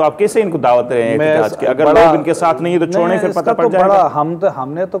मार्च, तो आप कैसे इनको दावत दे रहे हैं एहतजाज की? अगर लोग इनके साथ नहीं है तो छोड़ें, फिर पता पड़ जाएगा।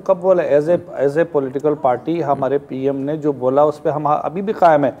 हमने तो कब बोला, एज ए पॉलिटिकल पार्टी हमारे पीएम ने जो बोला उस पर हम अभी भी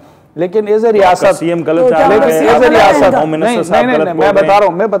कायम है, लेकिन एज ए रियासत सीएम गलत मैं बता रहा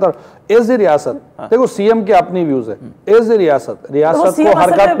हूँ एज ए रियासत, देखो सीएम के अपनी व्यूज है। एज ए रियासत को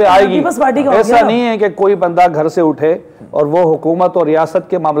हरकत पे आएगी। ऐसा नहीं है कि कोई बंदा घर से उठे और वो हुकूमत और रियासत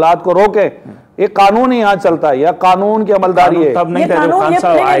के मामलात को रोके। ये कानून यहाँ चलता है, या कानून की अमलदारी है। तब नहीं था जब खान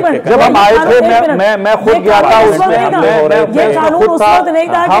साहब आए थे, जब हम आए थे, मैं खुद गया था उसमें। हम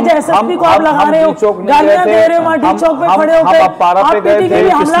गए थे,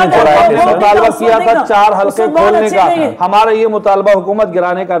 मुतालबा किया था 4 हल्के खोलने का। हमारा ये मुतालबा हुकूमत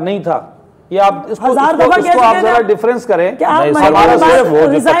गिराने का नहीं था। ये आप इसको आप जरा डिफरेंस करें। हमारा सिर्फ वो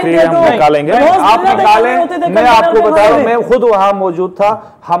जो तकरीर हम निकालेंगे, आप निकालें। मैं आपको बता रहा हूं, मैं खुद वहां मौजूद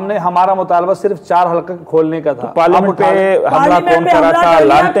था। हमारा मुतालबा सिर्फ 4 हल्के खोलने का था। पार्लियामेंट पे हमला कौन करा था,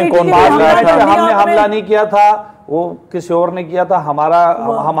 लानतें कौन मार रहा था? हमने हमला नहीं किया था, वो किसी और ने किया था।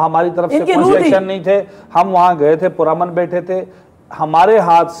 हमारी तरफ से कोई एक्शन नहीं थे। हम वहां गए थे, पुरअमन बैठे थे। हमारे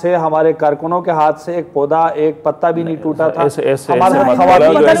हाथ से, हमारे कारकुनों के हाथ से एक पौधा, एक पत्ता भी नहीं टूटा था।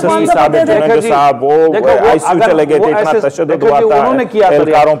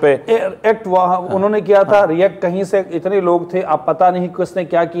 उन्होंने किया था रिएक्ट, कहीं से इतने लोग थे, अब पता नहीं किसने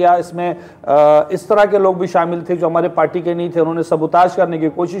क्या किया। इसमें इस तरह के लोग भी शामिल थे जो हमारे पार्टी के नहीं थे। उन्होंने सबूताज करने की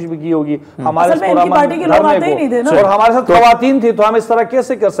कोशिश भी की होगी हमारे और हमारे साथ खवातीन थी, तो हम इस तरह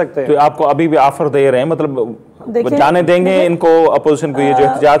कैसे कर सकते हैं? तो आपको अभी भी ऑफर दे रहे हैं, मतलब जाने देंगे इनको अपोजिशन को, ये जो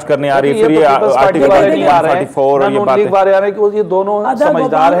एहतजाज करने आ रही है, फिर ये आर्टिकल 144 और ये बातें, ये दोनों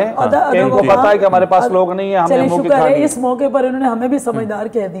समझदार हैं, इनको पता है कि हमारे पास लोग नहीं है, हमने मुंह की खानी। इस मौके पर इन्होंने हमें भी समझदार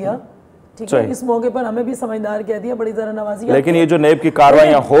कह दिया, ठीक है, इस मौके पर हमें भी समझदार कह दिया, बड़ी जरा नवाजी। लेकिन ये जो नेब की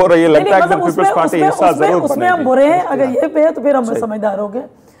कार्रवाइयां हो रही है, लगता है कि पीपल्स पार्टी हिस्सा जरूर उसमें हम बुरे हैं। अगर ये पे है तो फिर हम समझदार हो गए।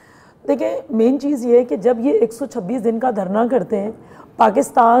 देखिए मेन चीज़ ये है कि जब ये 126 दिन का धरना करते हैं,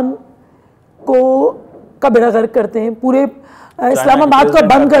 पाकिस्तान को का बेड़ागर्क करते हैं, पूरे इस्लामाबाद को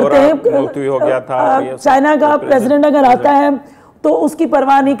बंद करते हैं, चाइना का प्रेसिडेंट अगर आता है तो उसकी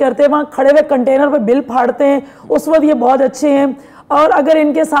परवाह नहीं करते, वहाँ खड़े हुए कंटेनर पे बिल फाड़ते हैं, उस वक्त ये बहुत अच्छे हैं। और अगर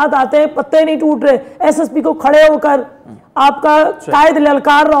इनके साथ आते हैं पत्ते नहीं टूट रहे, एसएसपी को खड़े होकर आपका कायद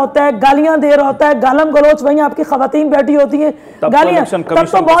ललकार रहा होता है, गालियां दे रहा होता है, गालम गलोच, वहीं आपकी खवातीन बैठी होती हैं गालियां, तब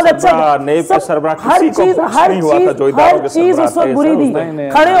तो बहुत अच्छा। हर चीज उस वक्त बुरी थी।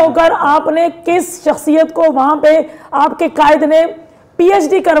 खड़े होकर आपने किस शख्सियत को वहां पे आपके कायद ने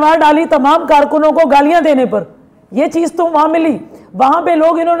पीएचडी करवा डाली तमाम कारकुनों को गालियां देने पर, यह चीज तो वहां मिली। वहां पे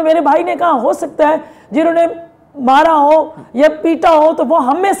लोग, इन्होंने, मेरे भाई ने कहा हो सकता है जिन्होंने मारा हो या पीटा हो तो वो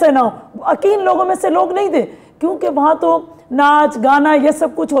हम में से ना हो, अकीन लोगों में से लोग नहीं थे, क्योंकि वहां तो नाच गाना ये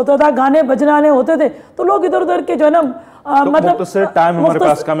सब कुछ होता था, गाने बजनाने होते थे, तो लोग इधर उधर के जो है ना मतलब टाइम हमारे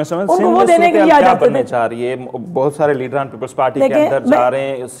पास कम है, वो देने के लिए आ जाते थे। चाह रही है, बहुत सारे लीडरान पीपल्स पार्टी के अंदर जा रहे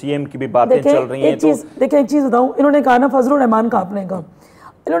हैं, सीएम की भी बातें चल रही हैं। देखिए एक चीज बताऊं, इन्होंने कहा ना, फजलुर रहमान का आपने कहा,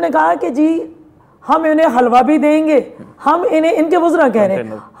 इन्होंने कहा कि जी हम इन्हें हलवा भी देंगे, हम इन्हें, इनके वज़रा कह रहे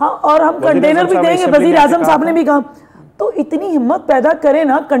हैं, हाँ, और हम कंटेनर भी देंगे, वजीर आजम साहब ने भी कहा। तो इतनी हिम्मत पैदा करें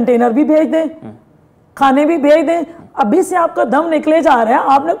ना, कंटेनर भी भेज दें, खाने भी भेज दें, अभी से आपका दम निकले जा रहा है।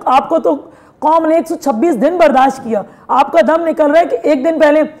 आपको तो कौम ने 126 दिन बर्दाश्त किया, आपका दम निकल रहा है कि एक दिन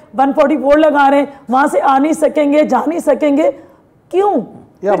पहले 144 लगा रहे हैं, वहां से आ नहीं सकेंगे, जा नहीं सकेंगे, क्यों?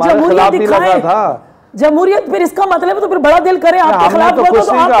 जमहूरियत दिखाएं, जमहूरियत, फिर इसका मतलब है तो फिर बड़ा दिल करे आपके खिलाफ, तो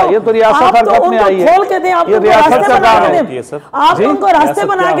ये तो रियासत हरकत में आई है, खोल के दें, आप उनको रास्ते बना के दें, आप उनको रास्ते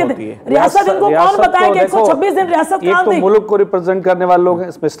बना के दें। रियासत इनको कौन बताया कि 126 दिन रियासत कहाँ थी? मुल्क को रिप्रेजेंट करने वाले लोग हैं,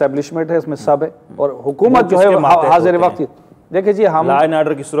 इसमें एस्टेब्लिशमेंट है, इसमें सब है, और हुकूमत जो है हाजिर वक्त। देखिए जी, हम लॉ एंड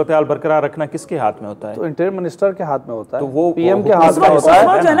ऑर्डर की सूरत हाल बरकरार रखना किसके हाथ में होता है? तो इंटीरियर मिनिस्टर के हाथ में होता है, तो वो पीएम के हाथ में होता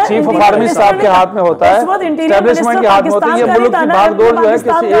है, चीफ ऑफ आर्मी साहब के हाथ में होता है, एस्टेब्लिशमेंट के हाथ में होता है। ये मुल्क की भागदौड़ जो है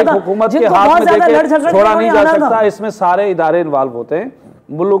किसी एक हुकूमत के हाथ में देके छोड़ा नहीं जा सकता, इसमें सारे इदारे इन्वॉल्व होते हैं,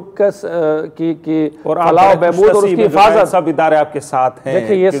 मुल्क की फलाह बहबूद और उसकी हिफाजत, सब इदारे आपके साथ हैं।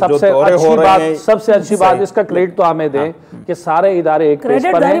 देखिए ये सबसे अच्छी बात, इसका क्रेडिट तो हमें दें कि सारे इदारे एक पेज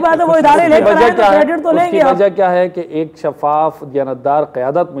पर हैं। वजह क्या है कि एक शफाफ दियानतदार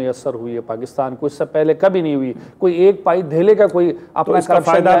क़यादत मुयस्सर हुई है पाकिस्तान को, इससे पहले कभी नहीं हुई। कोई एक पाई धेले का कोई अपना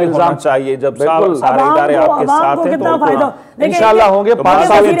करप्शन का इल्जाम चाहिए, जब सारे इदारे आपके साथ हैं तो इंशाल्लाह होंगे। 5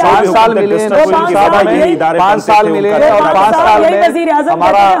 साल मिले, 5 साल मिले और 5 साल में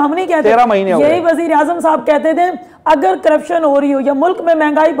हम नहीं कहते, 13 महीने यही वजीर आजम साहब कहते थे अगर करप्शन हो रही हो या मुल्क में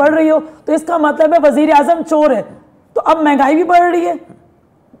महंगाई बढ़ रही हो तो इसका मतलब है वजीर आजम चोर है। तो अब महंगाई भी बढ़ रही है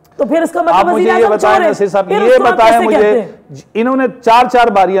तो फिर इसका मतलब मुझे ये बताएं नसीर साहब, ये बताएं मुझे, इन्होंने 4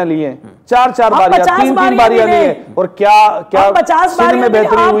 बारियां ली हैं, 4 बारियां, 3 बारियां ली हैं, और क्या सिंध में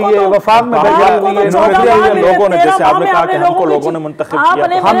बेहतरी हुई है, वफाक में बेहतरी हुई है? लोगों ने, जैसे आपने कहा कि हमको लोगों ने मुंतखब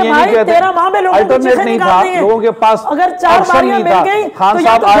किया, हम ये नहीं कहते, अल्टरनेट नहीं था, लोगों के पास ऑप्शन नहीं था। खान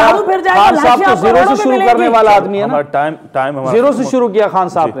साहब आया, खान साहब तो जीरो से शुरू करने वाला आदमी है ना, टाइम जीरो से शुरू किया खान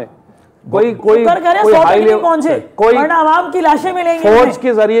साहब ने। कोई हाई लेवल पहुंचे, कोई आवाम की लाशें मिलेंगी, फौज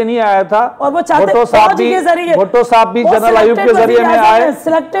के जरिए नहीं आया था, और वो भुट्टो साहब भी जनरल अयूब के जरिए में आए,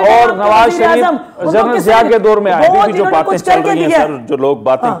 और नवाज शरीफ जनरल जिया के दौर में आए। जो बातें चल रही हैं सर, जो लोग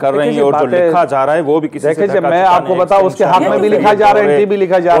बातें कर रहे हैं और जो लिखा जा रहा है वो भी किसी से, देखिए मैं आपको बताऊं, उसके हक में भी लिखा जा रहा है, एंटी भी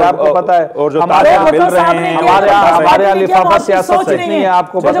लिखा जा रहा है, आपको पता है। और जो हमारे यहाँ लिफाफा सियासत नहीं है,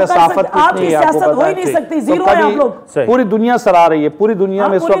 आपको पता है, साफत कितनी है आपको पता है। पूरी दुनिया सराह रही है, पूरी दुनिया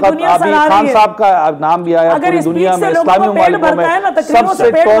में इस वक्त खान साहब का नाम भी आया, पूरी दुनिया में इस्लामी मुमालिकों में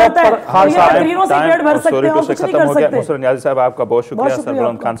सबसे टॉप पर खान साहब। खत्म हो गया। मुसर नियाज़ी साहब आपका बहुत शुक्रिया,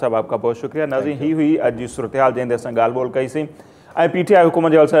 सरबुलंद खान साहब आपका बहुत शुक्रिया। नाज़रीन, ही हुई अॼु जी सूरत हाल जंहिं असां ॻाल्हि ॿोल कईसीं, ऐं पीटीआई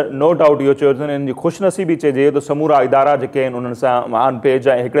हुकूमत जे हवाले सां नो डाउट इहो चयो इन जी ख़ुशनसीबी चइजे त समूरा इदारा जेके आहिनि उन्हनि सां ऑन पेज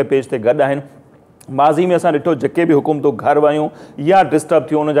ऐं हिकिड़े पेज ते गॾु आहिनि। माज़ी में असां ॾिठो जेके बि हुकूमतूं घर वयूं या डिस्टर्ब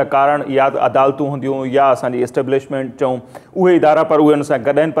थियूं उन जा कारण या अदालतूं हूंदियूं या असांजी एस्टेब्लिशमेंट चऊं, उहे इदारा पर उहे उन सां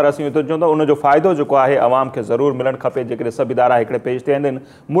गॾु आहिनि, पर असीं त चऊं था उनजो फ़ाइदो जेको आहे अवाम खे ज़रूरु मिलणु खपे। जेकॾहिं सभु इदारा हिकिड़े पेज ते आहिनि,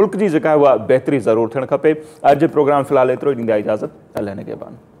 मुल्क जी जेका आहे उहा बहितरी ज़रूरु थियणु खपे। अॼु जो प्रोग्राम फ़िलहालु एतिरो ई, ॾींदा इजाज़त, अलाह ने के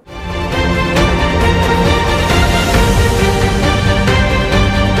बाद।